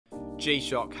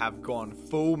G-Shock have gone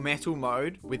full metal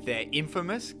mode with their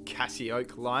infamous casioak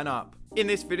lineup. In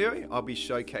this video, I'll be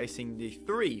showcasing the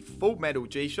 3 full metal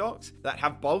G-Shocks that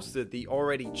have bolstered the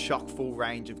already chock-full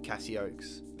range of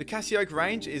casioaks. The casioak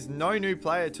range is no new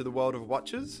player to the world of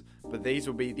watches, but these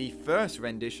will be the first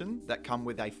rendition that come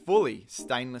with a fully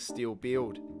stainless steel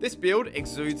build. This build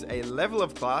exudes a level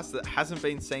of class that hasn't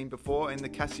been seen before in the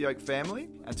casioak family,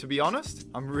 and to be honest,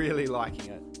 I'm really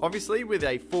liking it. Obviously, with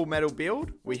a full metal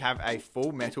build, we have a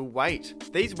full metal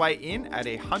weight. These weigh in at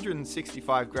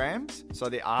 165 grams, so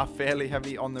they are fairly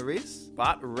heavy on the wrist,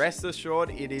 but rest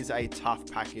assured it is a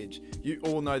tough package. You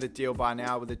all know the deal by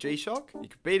now with a G-Shock. You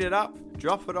could beat it up,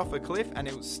 drop it off a cliff, and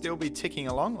it will still be ticking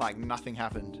along like nothing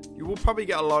happened. You will probably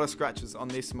get a lot of scratches on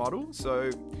this model, so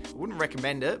I wouldn't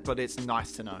recommend it, but it's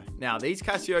nice to know. Now, these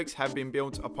casioaks have been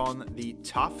built upon the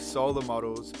tough solar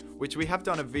models, which we have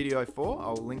done a video for.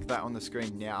 I'll link that on the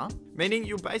screen now, meaning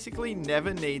you'll basically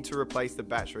never need to replace the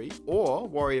battery or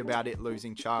worry about it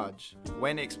losing charge.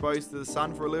 When exposed to the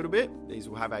sun for a little bit, these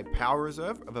will have a power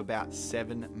reserve of about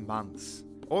 7 months.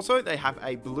 Also, they have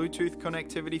a Bluetooth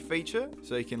connectivity feature,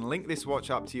 so you can link this watch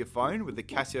up to your phone with the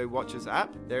Casio Watches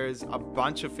app. There is a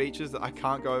bunch of features that I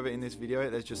can't go over in this video,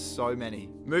 there's just so many.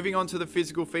 Moving on to the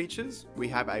physical features, we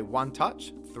have a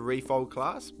one-touch, 3-fold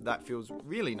clasp that feels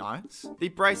really nice. The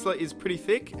bracelet is pretty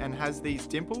thick and has these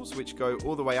dimples which go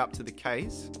all the way up to the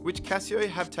case, which Casio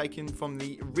have taken from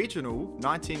the original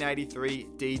 1983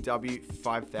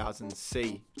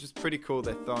 DW5000C, which is pretty cool.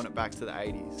 They're throwing it back to the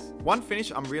 80s. One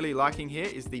finish I'm really liking here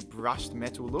is the brushed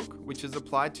metal look, which is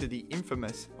applied to the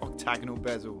infamous octagonal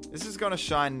bezel. This is going to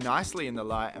shine nicely in the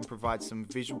light and provide some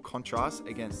visual contrast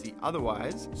against the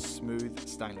otherwise smooth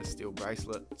stainless steel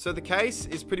bracelet. So the case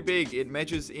is pretty big. It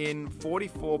measures in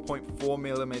 44.4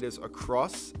 millimeters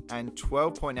across and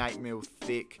 12.8 mil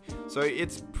thick, so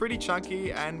it's pretty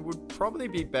chunky and would probably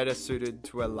be better suited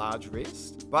to a large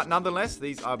wrist. But nonetheless,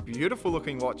 these are beautiful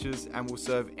looking watches and will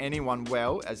serve anyone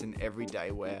well as an everyday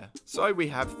wear. So we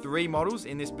have 3 models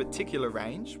in this particular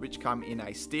range, which come in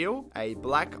a steel, a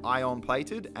black ion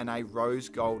plated, and a rose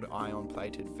gold ion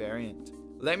plated variant.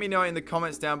 Let me know in the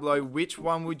comments down below which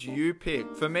one would you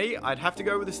pick. For me, I'd have to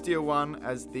go with the steel one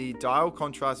as the dial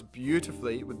contrasts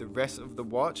beautifully with the rest of the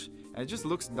watch and it just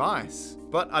looks nice.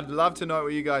 But I'd love to know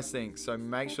what you guys think, so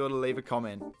make sure to leave a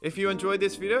comment. If you enjoyed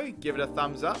this video, give it a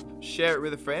thumbs up, share it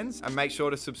with your friends, and make sure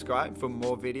to subscribe for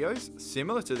more videos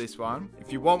similar to this one.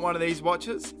 If you want one of these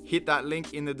watches, hit that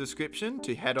link in the description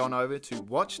to head on over to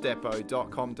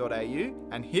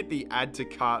watchdepot.com.au and hit the add to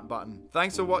cart button.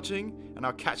 Thanks for watching, and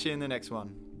I'll catch you in the next one.